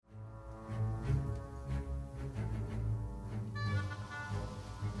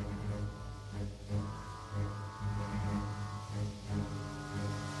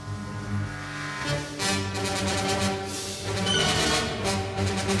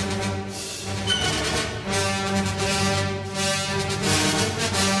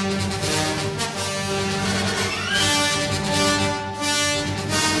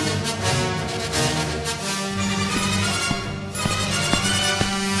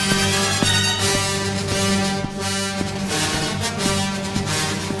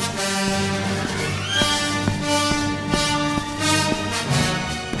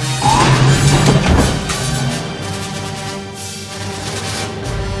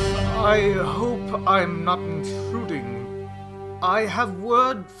I hope I'm not intruding. I have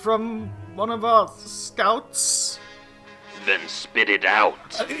word from one of our scouts. Then spit it out.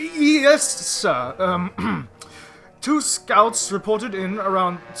 Yes, sir. 2 scouts reported in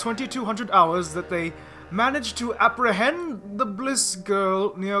around 2200 hours that they managed to apprehend the Bliss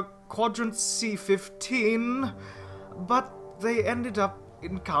Girl near Quadrant C15, but they ended up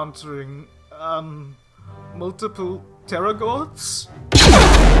encountering, multiple Terragorths.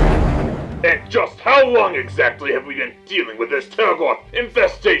 And just how long exactly have we been dealing with this Terragorth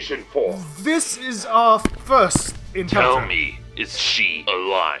infestation for? This is our first encounter. Tell me, is she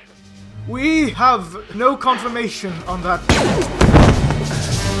alive? We have no confirmation on that.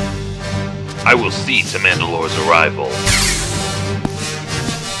 I will see to Mandalore's arrival.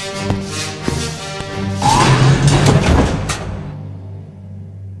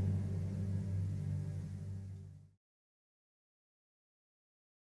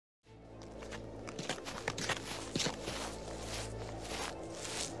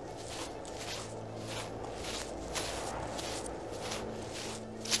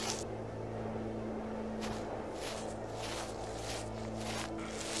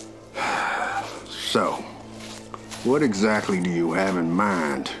 So, what exactly do you have in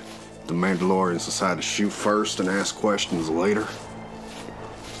mind? The Mandalorians decide to shoot first and ask questions later?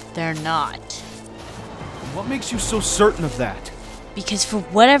 They're not. What makes you so certain of that? Because for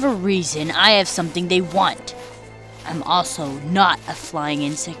whatever reason, I have something they want. I'm also not a flying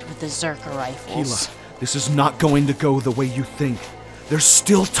insect with the Zerker rifles. Keela, this is not going to go the way you think. There's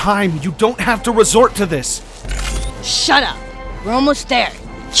still time. You don't have to resort to this. Shut up. We're almost there.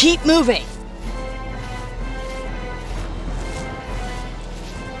 Keep moving.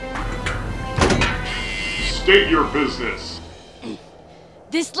 State your business.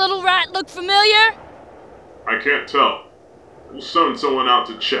 This little rat look familiar? I can't tell. We'll send someone out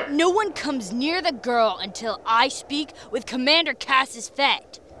to check. No one comes near the girl until I speak with Commander Cassius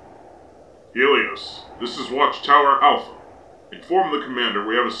Fett. Helios, this is Watchtower Alpha. Inform the commander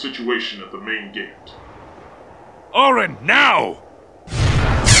we have a situation at the main gate. Orin, now!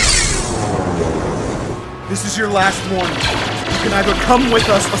 This is your last warning. You can either come with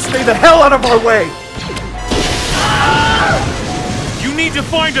us or stay the hell out of our way! You need to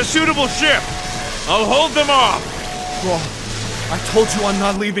find a suitable ship! I'll hold them off! Bro, I told you I'm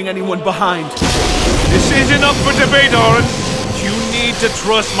not leaving anyone behind. This isn't up for debate, Orin. You need to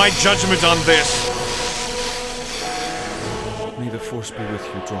trust my judgment on this. May the Force be with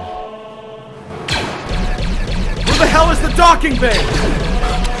you, Draw. Where the hell is the docking bay?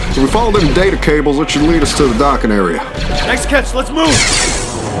 So we follow them data cables that should lead us to the docking area. Nice catch, let's move!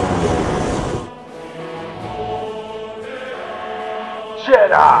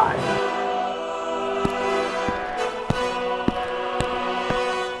 Jedi!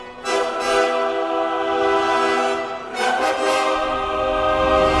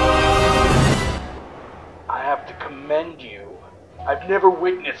 I have to commend you. I've never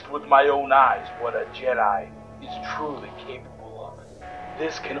witnessed with my own eyes what a Jedi is truly capable of.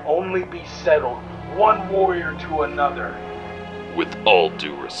 This can only be settled one warrior to another. With all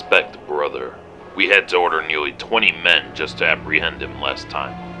due respect, brother, we had to order nearly 20 men just to apprehend him last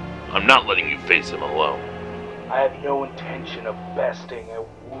time. I'm not letting you face him alone. I have no intention of besting a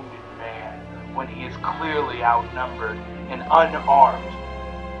wounded man when he is clearly outnumbered and unarmed.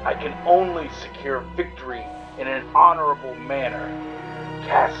 I can only secure victory in an honorable manner.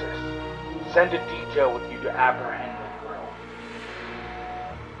 Cassius, send a detail with you to apprehend the girl.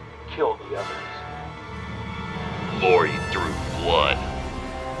 Kill the others. Glory through blood.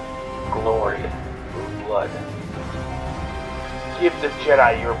 Glory through blood. Give the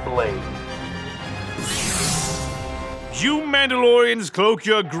Jedi your blade. You Mandalorians cloak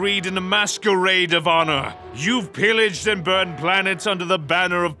your greed in a masquerade of honor. You've pillaged and burned planets under the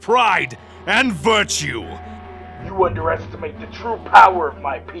banner of pride and virtue. You underestimate the true power of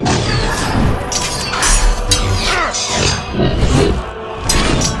my people.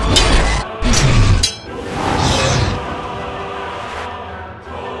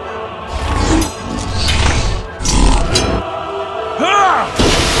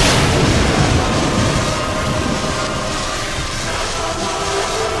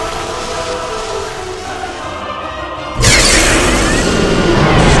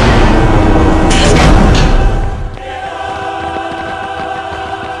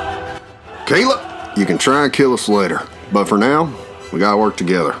 Kayla, you can try and kill us later, but for now, we gotta work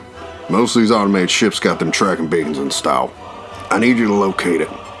together. Most of these automated ships got them tracking beacons installed. I need you to locate it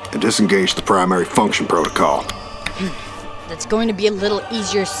and disengage the primary function protocol. That's going to be a little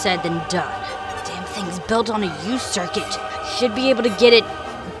easier said than done. Damn thing's built on a U circuit. Should be able to get it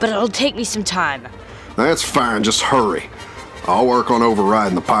but it'll take me some time. That's fine, just hurry. I'll work on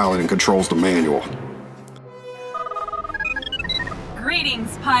overriding the piloting controls to manual.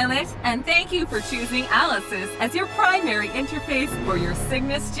 Greetings, pilot, and thank you for choosing Alisys as your primary interface for your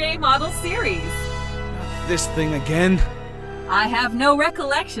Cygnus J model series. This thing again? I have no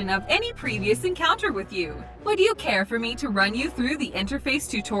recollection of any previous encounter with you. Would you care for me to run you through the interface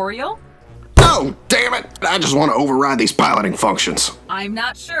tutorial? Oh, damn it! I just want to override these piloting functions. I'm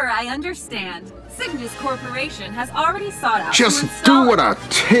not sure I understand. Cygnus Corporation has already sought out Just to install do what I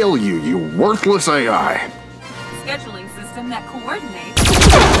tell you, you worthless AI. a scheduling system that coordinates.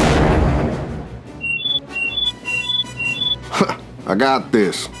 I got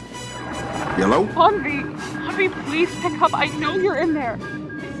this. Hello? Hanvi, please pick up. I know you're in there.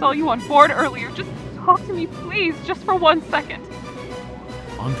 I saw you on board earlier. Just talk to me, please, just for 1 second.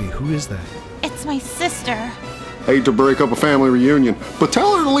 Anvi, who is that? It's my sister. Hate to break up a family reunion, but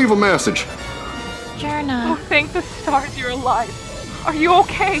tell her to leave a message. Jurna. Oh, thank the stars you're alive. Are you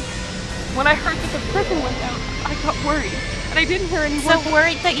okay? When I heard that the prison went down, I got worried, and I didn't hear any words. So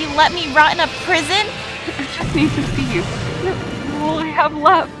worried that you let me rot in a prison? I just need to see you. You're all I have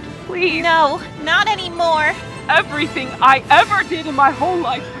left. Please. No, not anymore. Everything I ever did in my whole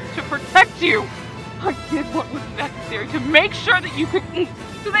life was to protect you. I did what was necessary to make sure that you could eat,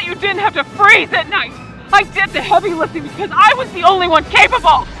 so that you didn't have to freeze at night. I did the heavy lifting because I was the only one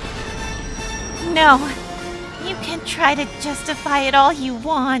capable. No, you can try to justify it all you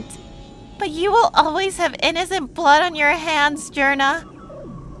want, but you will always have innocent blood on your hands, Jurna.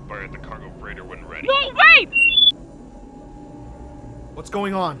 Fired the cargo freighter when ready. No, wait! What's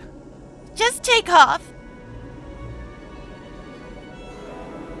going on? Just take off.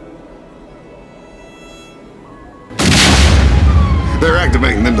 They're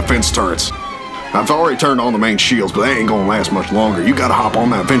activating them defense turrets. I've already turned on the main shields, but they ain't gonna last much longer. You gotta hop on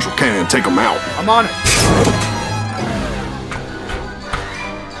that ventral cannon and take them out. I'm on it.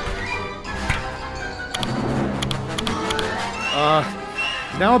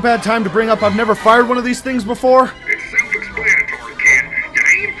 Now a bad time to bring up I've never fired one of these things before? It's self-explanatory, kid. You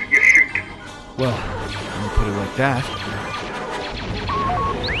aim, you shoot. Well, I'll put it like that.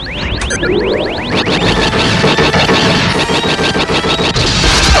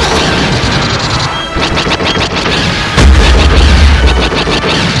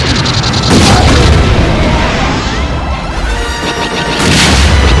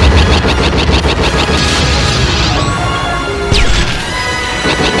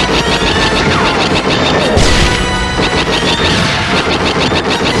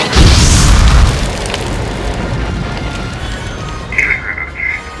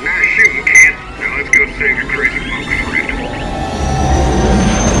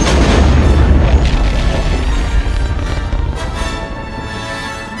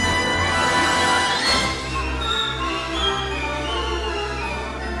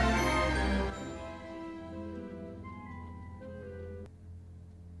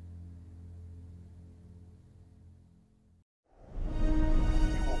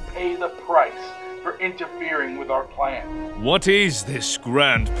 Pay the price for interfering with our plan. What is this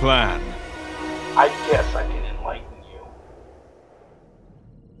grand plan? I guess I can enlighten you.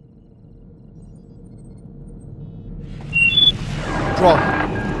 Draw.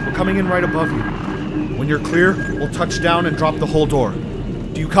 We're coming in right above you. When you're clear, we'll touch down and drop the whole door.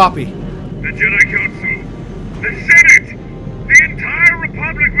 Do you copy? The Jedi Council, the Senate, the entire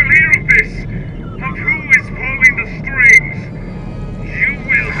Republic will hear of this, of who is pulling the strings. You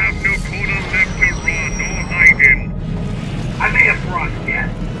will have no corner left to run or hide in. I may have brought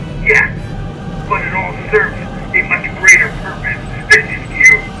yes, but it all serves a much greater purpose than just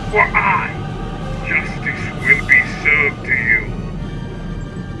you or I. Justice will be served to you,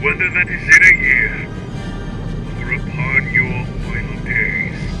 whether that is in a year or upon your final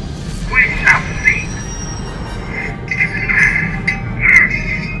days. We shall see.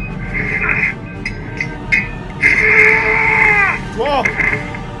 Draw!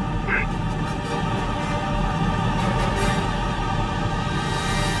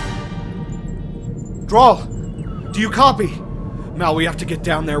 Draw! Do you copy? Mal, we have to get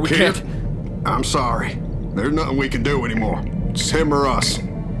down there. We Kid, can't. I'm sorry. There's nothing we can do anymore. It's him or us. You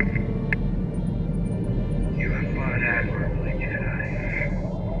have fought admirably, Jedi.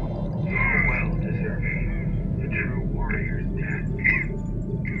 You are well deserving the true warrior's death.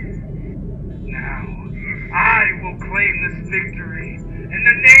 Now, I will claim this victory in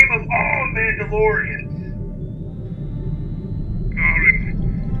the name of all Mandalorians. Darling,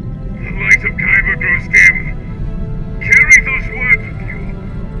 the light of Kyber grows dim. Carry those words with you.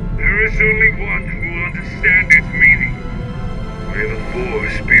 There is only one who will understand its meaning. May the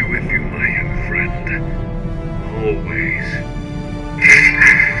Force be with you, my young friend. Always.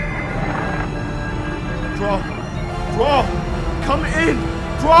 Draw! Come in!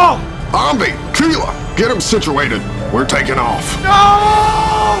 Draw! Ambi! Keela! Get him situated. We're taking off.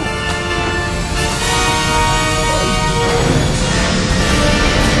 No!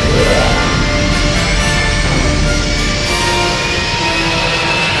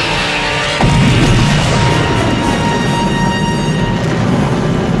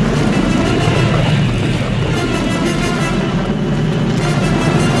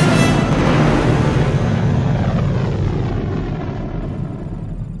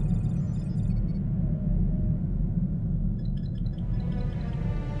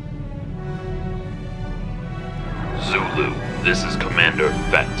 Zulu, this is Commander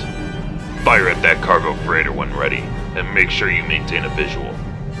Fett. Fire at that cargo freighter when ready, and make sure you maintain a visual.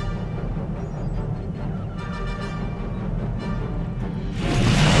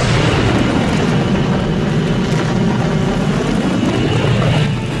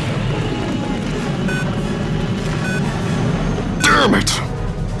 Damn it!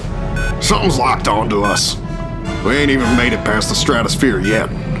 Something's locked onto us. We ain't even made it past the stratosphere yet.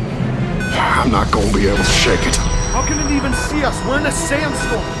 I'm not gonna be able to shake it. How can it even see us? We're in a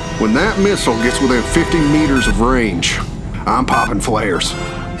sandstorm. When that missile gets within 50 meters of range, I'm popping flares.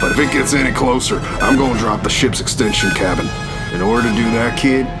 But if it gets any closer, I'm gonna drop the ship's extension cabin. In order to do that,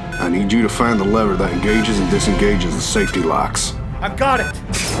 kid, I need you to find the lever that engages and disengages the safety locks. I've got it.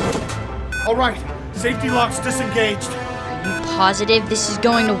 All right, safety locks disengaged. Are you positive this is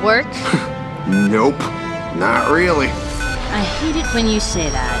going to work? Nope, not really. I hate it when you say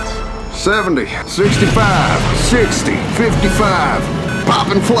that. 70, 65, 60, 55.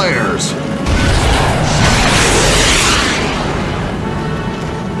 Popping flares.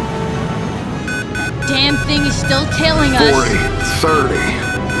 That damn thing is still tailing us. 40, 30.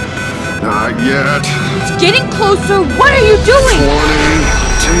 Not yet. It's getting closer. What are you doing?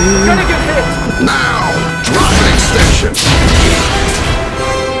 22. We're gonna get hit. Now, drop an extension.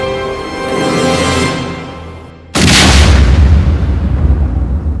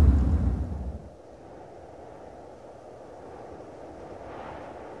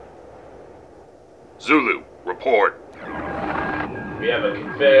 Zulu, report. We have a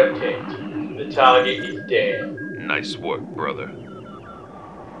confirmed hit. The target is dead. Nice work, brother.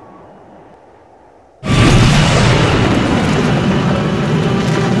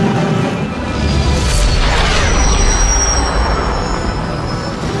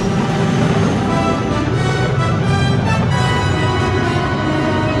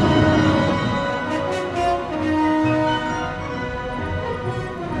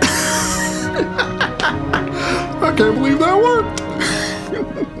 I can't believe that worked.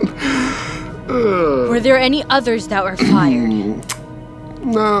 Were there any others that were fired?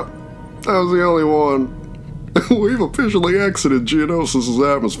 No, that was the only one. We've officially exited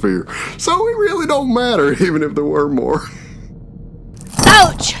Geonosis' atmosphere, so we really don't matter even if there were more.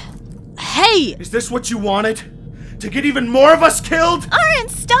 Ouch! Hey! Is this what you wanted? To get even more of us killed? Aaron,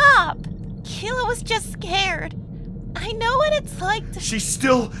 stop! Keela was just scared. I know what it's like to— She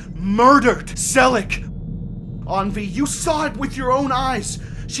still murdered Zelik. Envy, you saw it with your own eyes.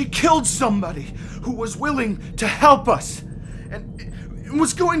 She killed somebody who was willing to help us and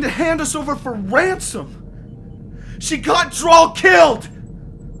was going to hand us over for ransom. She got Drawl killed!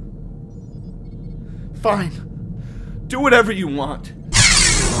 Fine. Do whatever you want.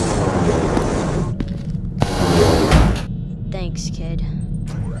 Thanks, kid.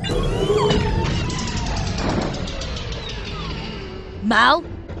 Mal?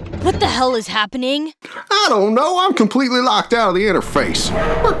 What the hell is happening? I don't know. I'm completely locked out of the interface.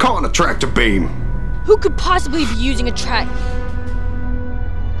 We're calling a tractor beam. Who could possibly be using a track?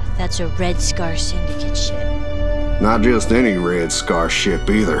 That's a Red Scar Syndicate ship. Not just any Red Scar ship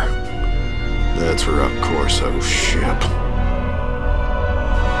either. That's Ruck Corso's ship.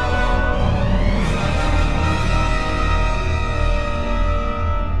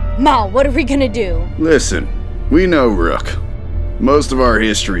 Mal, what are we gonna do? Listen, we know Rook. Most of our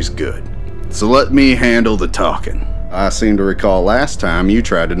history's good. So let me handle the talking. I seem to recall last time you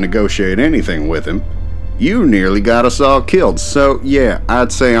tried to negotiate anything with him, you nearly got us all killed. So yeah,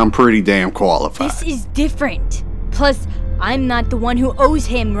 I'd say I'm pretty damn qualified. This is different. Plus, I'm not the one who owes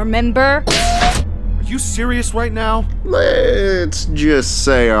him, remember? Are you serious right now? Let's just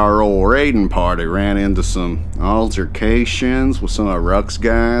say our old raiding party ran into some altercations with some of Ruck's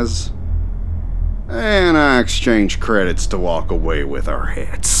guys. And I exchanged credits to walk away with our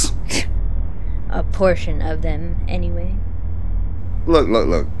heads. A portion of them, anyway.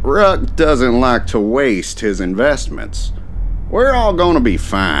 Look. Ruck doesn't like to waste his investments. We're all gonna be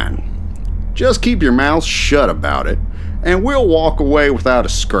fine. Just keep your mouth shut about it, and we'll walk away without a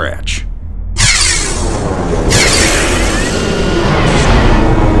scratch.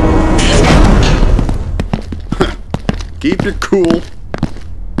 Keep your cool,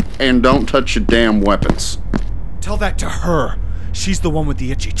 and don't touch your damn weapons. Tell that to her. She's the one with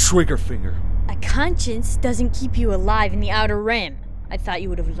the itchy trigger finger. A conscience doesn't keep you alive in the Outer Rim. I thought you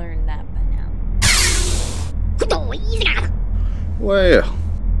would have learned that by now. Well,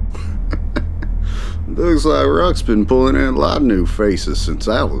 looks like Ruck's been pulling in a lot of new faces since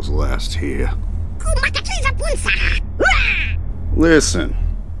I was last here. Listen,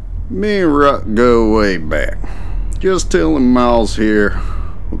 me and Ruck go way back. Just tell him Miles here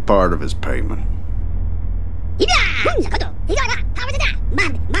with part of his payment.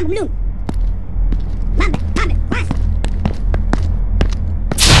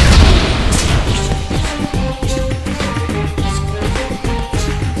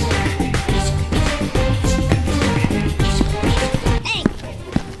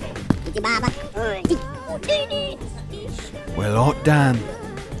 Well, hot damn.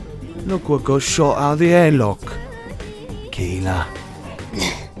 Look what got shot out of the airlock. Keela.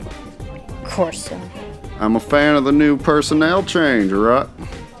 Of course so. I'm a fan of the new personnel change, Ruck.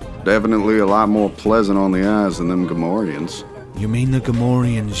 Definitely a lot more pleasant on the eyes than them Gamorreans. You mean the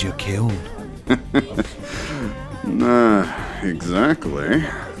Gamorreans you killed? Nah, exactly.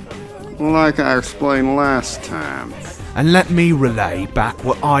 Like I explained last time. And let me relay back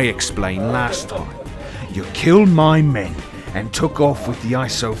what I explained last time. You killed my men and took off with the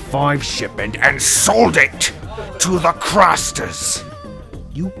ISO 5 shipment and sold it to the Crasters.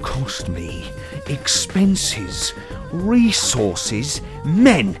 You cost me expenses, resources,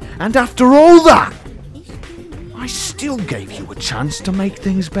 men, and after all that, I still gave you a chance to make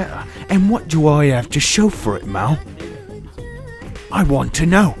things better. And what do I have to show for it, Mal? I want to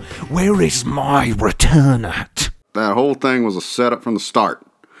know, where is my return at? That whole thing was a setup from the start.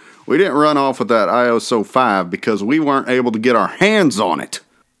 We didn't run off with that ISO 5 because we weren't able to get our hands on it.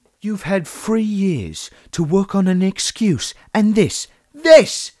 You've had 3 years to work on an excuse, and this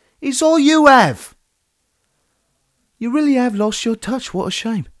is all you have. You really have lost your touch, what a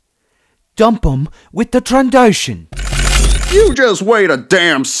shame. Dump 'em with the Trandoshan. You just wait a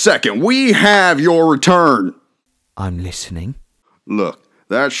damn second, we have your return. I'm listening. Look,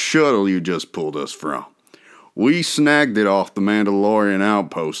 that shuttle you just pulled us from. We snagged it off the Mandalorian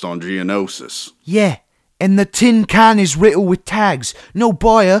outpost on Geonosis. Yeah, and the tin can is riddled with tags. No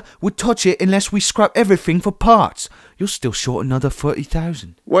buyer would touch it unless we scrap everything for parts. You're still short another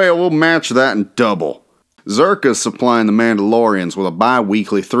 30,000. Well, we'll match that in double. Zerka's supplying the Mandalorians with a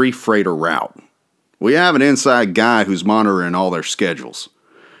bi-weekly 3-freighter route. We have an inside guy who's monitoring all their schedules.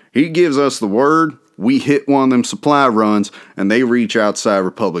 He gives us the word, we hit one of them supply runs, and they reach outside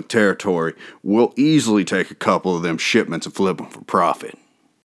Republic territory. We'll easily take a couple of them shipments and flip them for profit.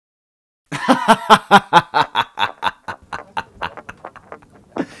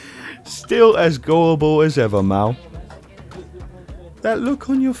 Still as gullible as ever, Mal. That look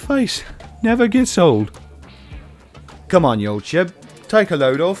on your face never gets old. Come on, you old chip. Take a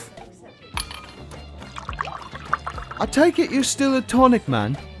load off. I take it you're still a tonic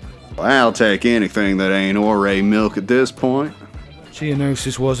man. I'll take anything that ain't Ore milk at this point.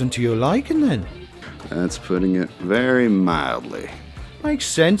 Geonosis wasn't to your liking then? That's putting it very mildly. Makes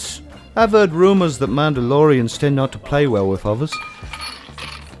sense. I've heard rumours that Mandalorians tend not to play well with others.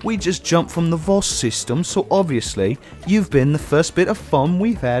 We just jumped from the Voss system, so obviously you've been the first bit of fun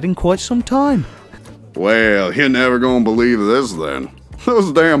we've had in quite some time. Well, you're never gonna believe this then.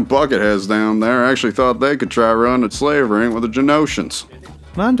 Those damn bucketheads down there actually thought they could try running a slave ring with the Geonosians.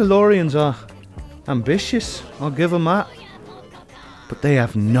 Mandalorians are ambitious, I'll give them that. But they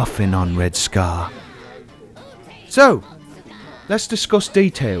have nothing on Red Scar. So, let's discuss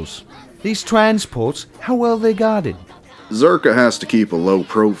details. These transports, how well are they guarded? Zerka has to keep a low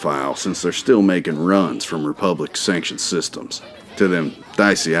profile since they're still making runs from Republic-sanctioned systems to them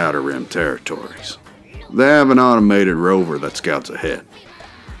dicey Outer Rim territories. They have an automated rover that scouts ahead.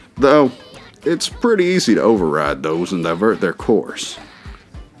 Though, it's pretty easy to override those and divert their course.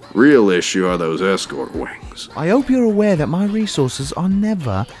 Real issue are those escort wings. I hope you're aware that my resources are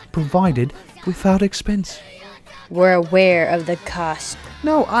never provided without expense. We're aware of the cost.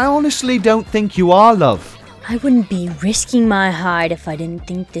 No, I honestly don't think you are, love. I wouldn't be risking my hide if I didn't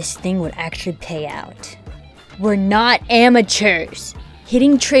think this thing would actually pay out. We're not amateurs.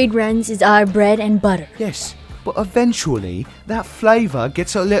 Hitting trade runs is our bread and butter. Yes, but eventually that flavour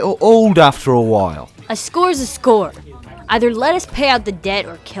gets a little old after a while. A score's a score. Either let us pay out the debt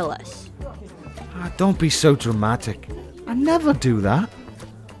or kill us. Don't be so dramatic. I never do that.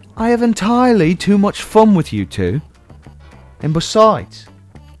 I have entirely too much fun with you two. And besides,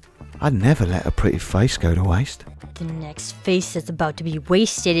 I'd never let a pretty face go to waste. The next face that's about to be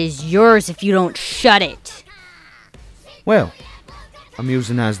wasted is yours if you don't shut it. Well,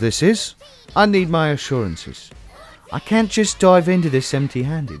 amusing as this is, I need my assurances. I can't just dive into this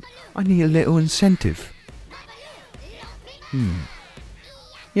empty-handed. I need a little incentive.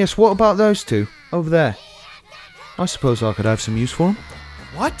 Yes, what about those two, over there? I suppose I could have some use for them.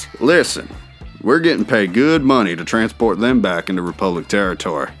 What? Listen, we're getting paid good money to transport them back into Republic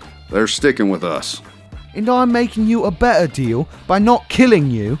territory. They're sticking with us. And I'm making you a better deal by not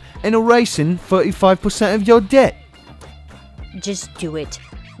killing you and erasing 35% of your debt. Just do it.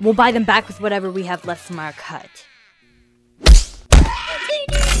 We'll buy them back with whatever we have left from our cut.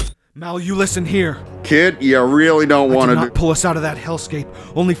 Mal, you listen here. Kid, you really don't want to not pull us out of that hellscape,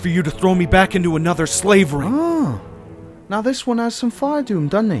 only for you to throw me back into another slave ring. Oh, now this one has some fire to him,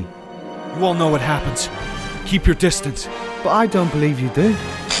 doesn't he? You all know what happens. Keep your distance. But I don't believe you do.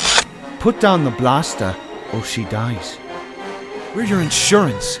 Put down the blaster, or she dies. We're your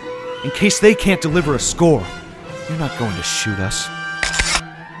insurance. In case they can't deliver a score, you're not going to shoot us.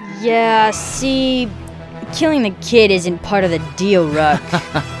 Yeah, see, killing the kid isn't part of the deal, Ruck.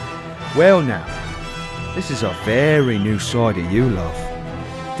 Well now, this is a very new side of you, love.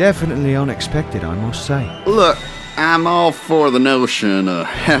 Definitely unexpected, I must say. Look, I'm all for the notion of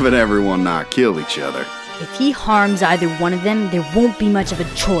having everyone not kill each other. If he harms either one of them, there won't be much of a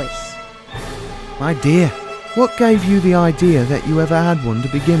choice. My dear, what gave you the idea that you ever had one to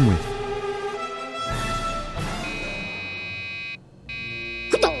begin with?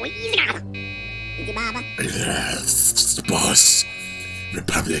 Boss,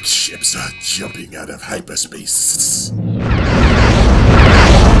 Republic ships are jumping out of hyperspace.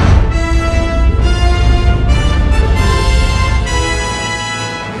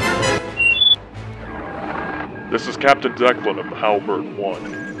 This is Captain Declan of Halberd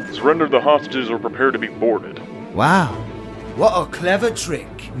 1. Surrender the hostages or prepare to be boarded. Wow, what a clever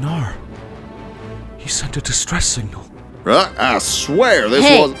trick. No, he sent a distress signal. I swear this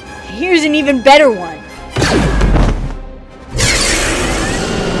was... Here's an even better one.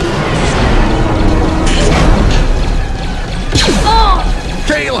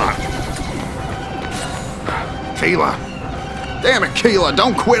 Keela! Damn it, Keela,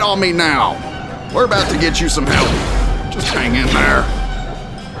 don't quit on me now! We're about to get you some help. Just hang in there.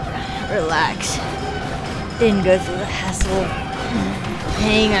 Relax. Didn't go through the hassle of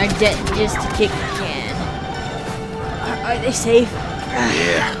paying our debt just to kick the can. Are they safe?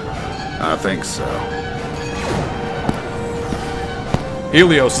 Yeah, I think so.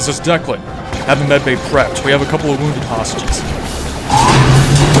 Helios, this is Declan. Have the medbay prepped. We have a couple of wounded hostages.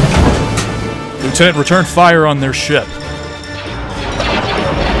 Lieutenant, return fire on their ship.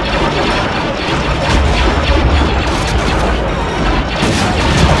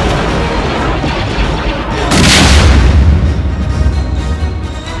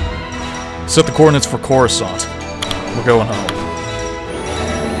 Set the coordinates for Coruscant. We're going home.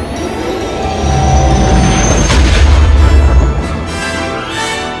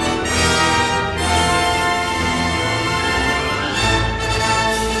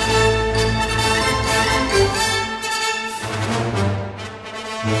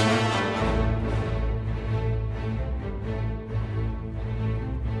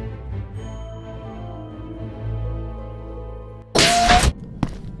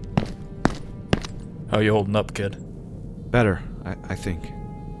 How you holding up, kid? Better, I think.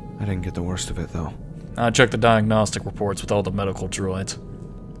 I didn't get the worst of it, though. I checked the diagnostic reports with all the medical droids.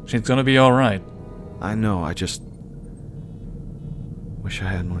 She's gonna be alright. I know, I just... wish I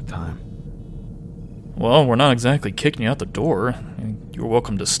had more time. Well, we're not exactly kicking you out the door. You're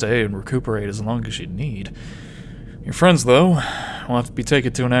welcome to stay and recuperate as long as you need. Your friends, though, will have to be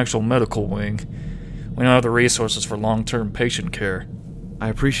taken to an actual medical wing. We don't have the resources for long-term patient care. I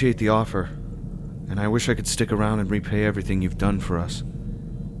appreciate the offer. And I wish I could stick around and repay everything you've done for us.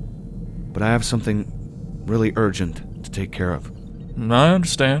 But I have something really urgent to take care of. I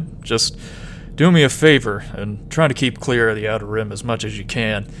understand. Just do me a favor and try to keep clear of the Outer Rim as much as you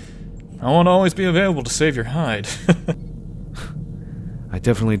can. I won't always be available to save your hide. I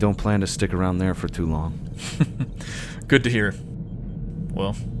definitely don't plan to stick around there for too long. Good to hear.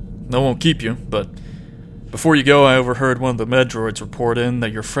 Well, I won't keep you, but before you go, I overheard one of the med droids report in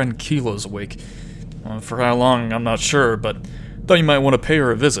that your friend Keela's awake. For how long, I'm not sure, but thought you might want to pay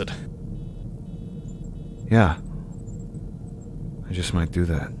her a visit. Yeah. I just might do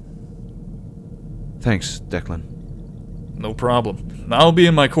that. Thanks, Declan. No problem. I'll be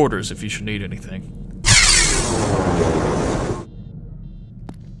in my quarters if you should need anything.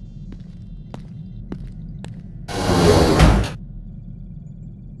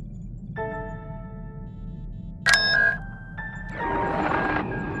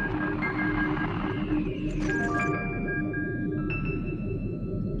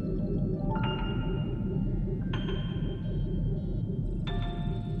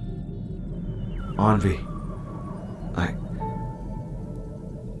 Envy,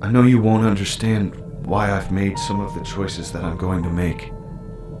 I know you won't understand why I've made some of the choices that I'm going to make.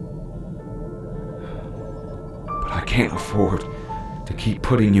 But I can't afford to keep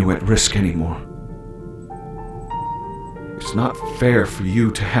putting you at risk anymore. It's not fair for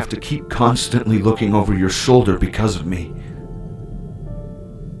you to have to keep constantly looking over your shoulder because of me.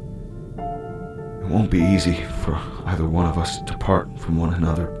 It won't be easy for either one of us to part from one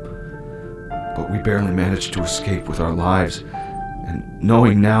another, but we barely managed to escape with our lives, and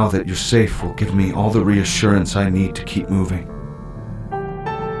knowing now that you're safe will give me all the reassurance I need to keep moving.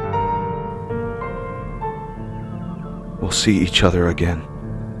 We'll see each other again.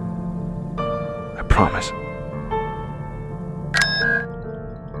 I promise.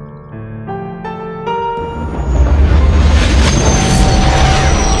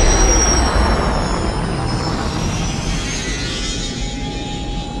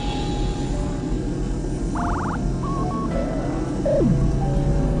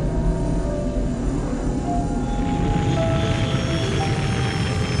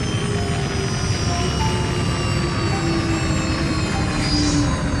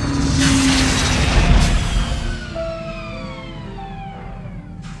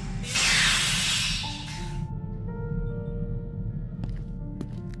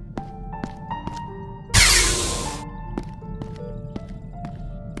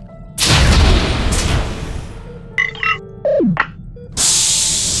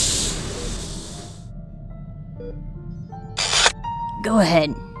 Go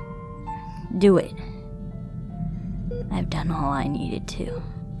ahead. Do it. I've done all I needed to.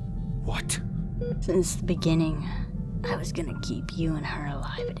 What? Since the beginning, I was gonna keep you and her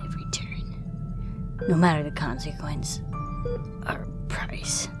alive at every turn. No matter the consequence or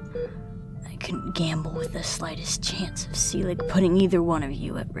price. I couldn't gamble with the slightest chance of Selig putting either one of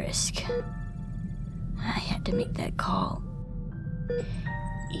you at risk. I had to make that call.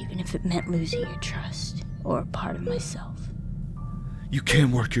 Even if it meant losing your trust or a part of myself. You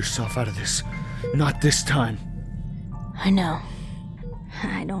can't work yourself out of this. Not this time. I know.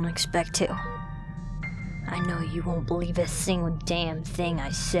 I don't expect to. I know you won't believe a single damn thing I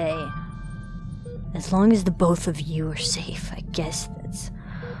say. As long as the both of you are safe, I guess that's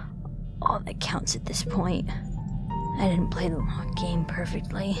all that counts at this point. I didn't play the long game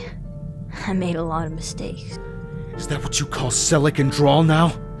perfectly. I made a lot of mistakes. Is that what you call Selig and Drawl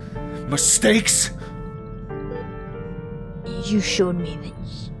now? Mistakes? You showed me that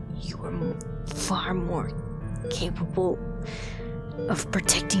you were far more capable of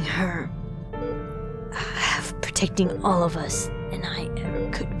protecting her, of protecting all of us than I ever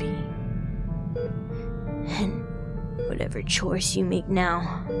could be. And whatever choice you make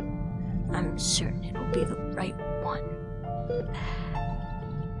now, I'm certain it'll be the right one.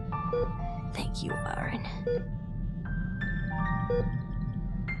 Thank you, Aaron.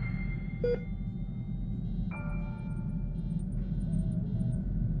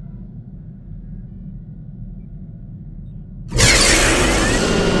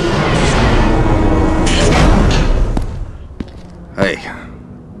 Hey,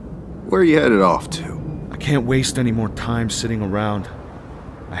 where are you headed off to? I can't waste any more time sitting around.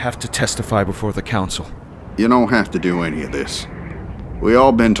 I have to testify before the council. You don't have to do any of this. We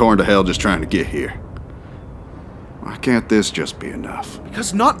all been torn to hell just trying to get here. Why can't this just be enough?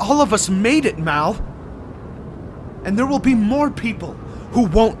 Because not all of us made it, Mal. And there will be more people who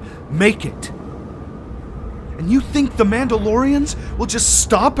won't make it. And you think the Mandalorians will just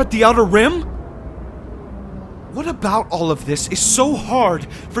stop at the Outer Rim? What about all of this is so hard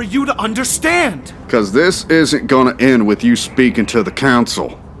for you to understand? Because this isn't gonna end with you speaking to the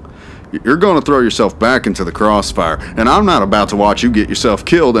council. You're gonna throw yourself back into the crossfire, and I'm not about to watch you get yourself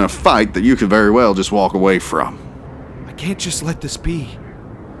killed in a fight that you could very well just walk away from. I can't just let this be.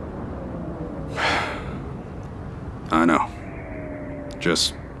 I know.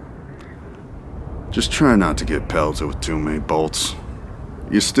 Just try not to get pelted with too many bolts.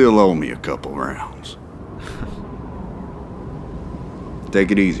 You still owe me a couple rounds.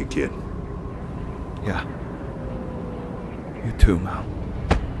 Take it easy, kid. Yeah. You too, Mal.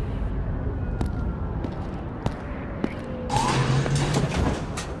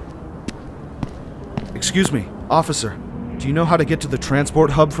 Excuse me, officer. Do you know how to get to the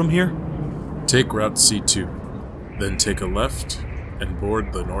transport hub from here? Take Route C2, then take a left and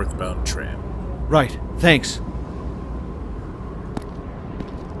board the northbound tram. Right, thanks.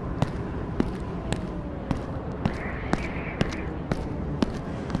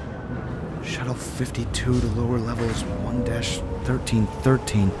 Shuttle 52 to lower levels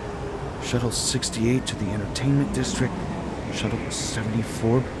 1-1313. Shuttle 68 to the entertainment district. Shuttle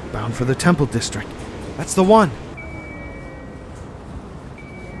 74 bound for the Temple District. That's the one.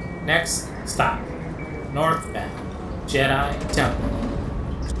 Next stop, northbound, Jedi Temple.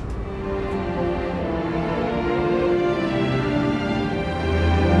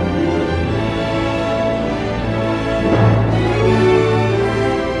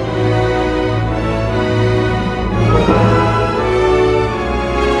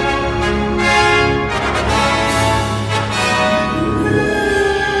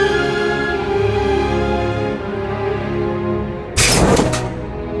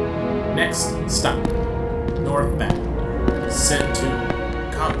 Next stop, northbound, Sentu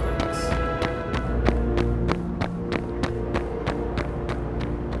Complex.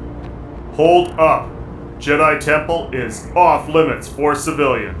 Hold up. Jedi Temple is off limits for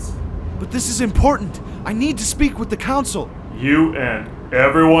civilians. But this is important. I need to speak with the Council. You and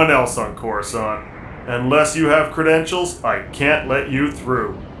everyone else on Coruscant. Unless you have credentials, I can't let you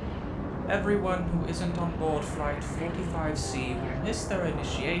through. Everyone who isn't on board Flight 45C will miss their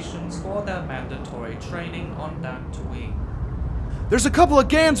initiations or their mandatory training on Dantooine. There's a couple of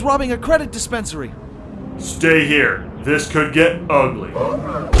Gans robbing a credit dispensary. Stay here. This could get ugly.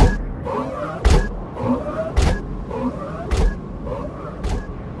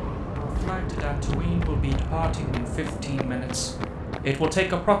 Flight to Dantooine will be departing in 15 minutes. It will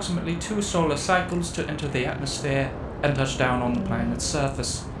take approximately 2 solar cycles to enter the atmosphere and touch down on the planet's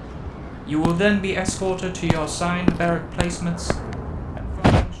surface. You will then be escorted to your assigned barrack placements.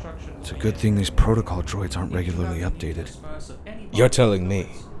 It's a good thing these protocol droids aren't regularly updated. You're telling me.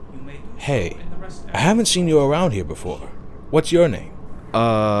 Hey, I haven't seen you around here before. What's your name?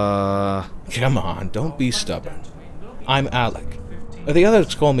 Come on, don't be stubborn. I'm Alec. The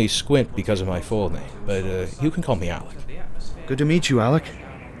others call me Squint because of my full name, but you can call me Alec. Good to meet you, Alec.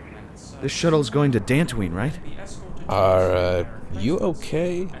 This shuttle's going to Dantooine, right? Are you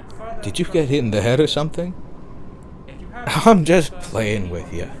okay? Did you get hit in the head or something? I'm just playing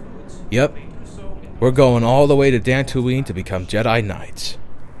with you. Yep. We're going all the way to Dantooine to become Jedi Knights.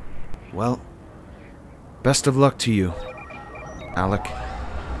 Well, best of luck to you, Alec.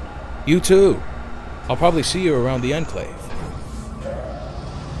 You too. I'll probably see you around the Enclave.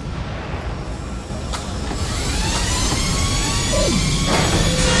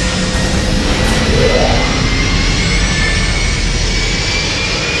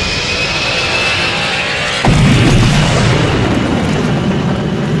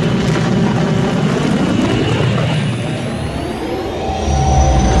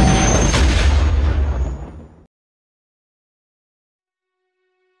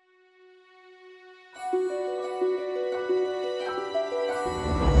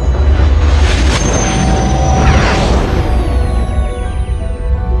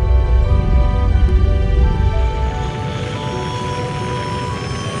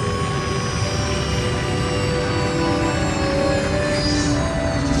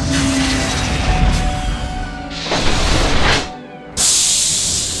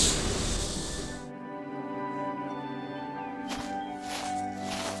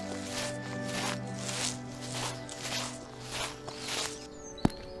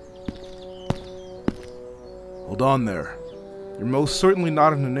 Hold on there. You're most certainly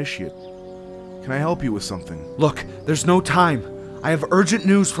not an initiate. Can I help you with something? Look, there's no time. I have urgent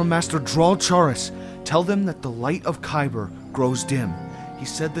news from Master Drall Charis. Tell them that the light of Kyber grows dim. He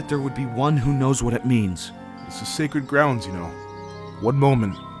said that there would be one who knows what it means. This is sacred grounds, you know. One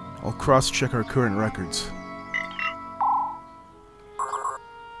moment. I'll cross-check our current records.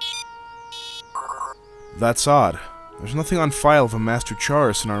 That's odd. There's nothing on file of a Master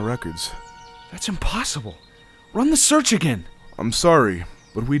Charis in our records. That's impossible. Run the search again. I'm sorry,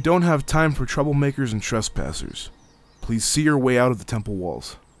 but we don't have time for troublemakers and trespassers. Please see your way out of the temple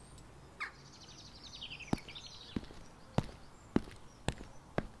walls.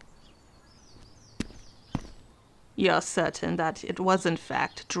 You're certain that it was in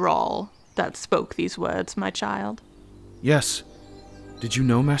fact Drall that spoke these words, my child? Yes. Did you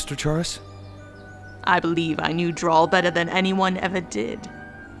know Master Charis? I believe I knew Drall better than anyone ever did,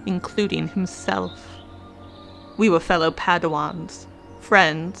 including himself. We were fellow Padawans,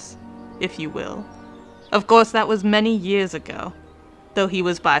 friends, if you will. Of course, that was many years ago, though he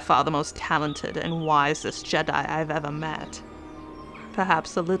was by far the most talented and wisest Jedi I've ever met.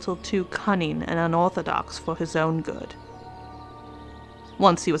 Perhaps a little too cunning and unorthodox for his own good.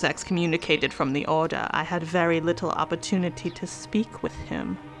 Once he was excommunicated from the Order, I had very little opportunity to speak with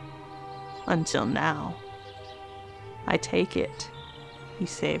him. Until now. I take it, he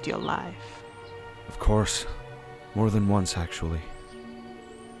saved your life. Of course. More than once, actually.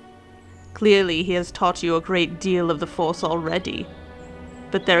 Clearly, he has taught you a great deal of the Force already,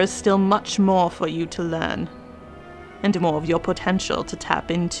 but there is still much more for you to learn, and more of your potential to tap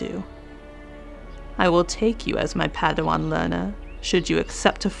into. I will take you as my Padawan learner, should you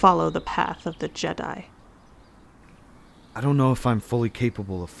accept to follow the path of the Jedi. I don't know if I'm fully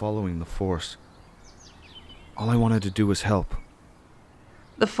capable of following the Force. All I wanted to do was help.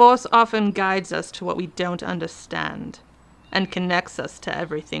 The Force often guides us to what we don't understand, and connects us to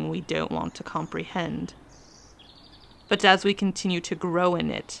everything we don't want to comprehend. But as we continue to grow in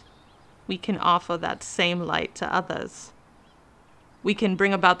it, we can offer that same light to others. We can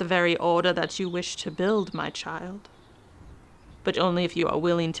bring about the very order that you wish to build, my child. But only if you are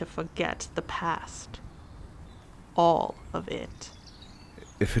willing to forget the past. All of it.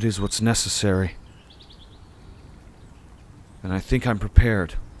 If it is what's necessary. And I think I'm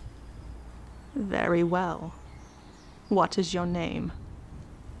prepared. Very well. What is your name?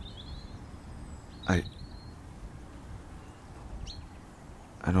 I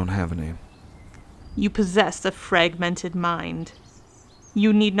don't have a name. You possess a fragmented mind.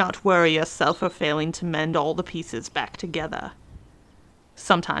 You need not worry yourself for failing to mend all the pieces back together.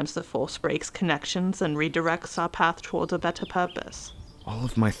 Sometimes the Force breaks connections and redirects our path towards a better purpose. All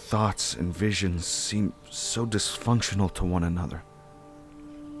of my thoughts and visions seem so dysfunctional to one another.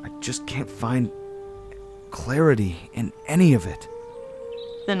 I just can't find clarity in any of it.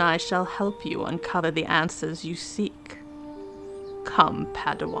 Then I shall help you uncover the answers you seek. Come,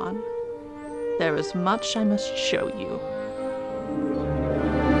 Padawan. There is much I must show you.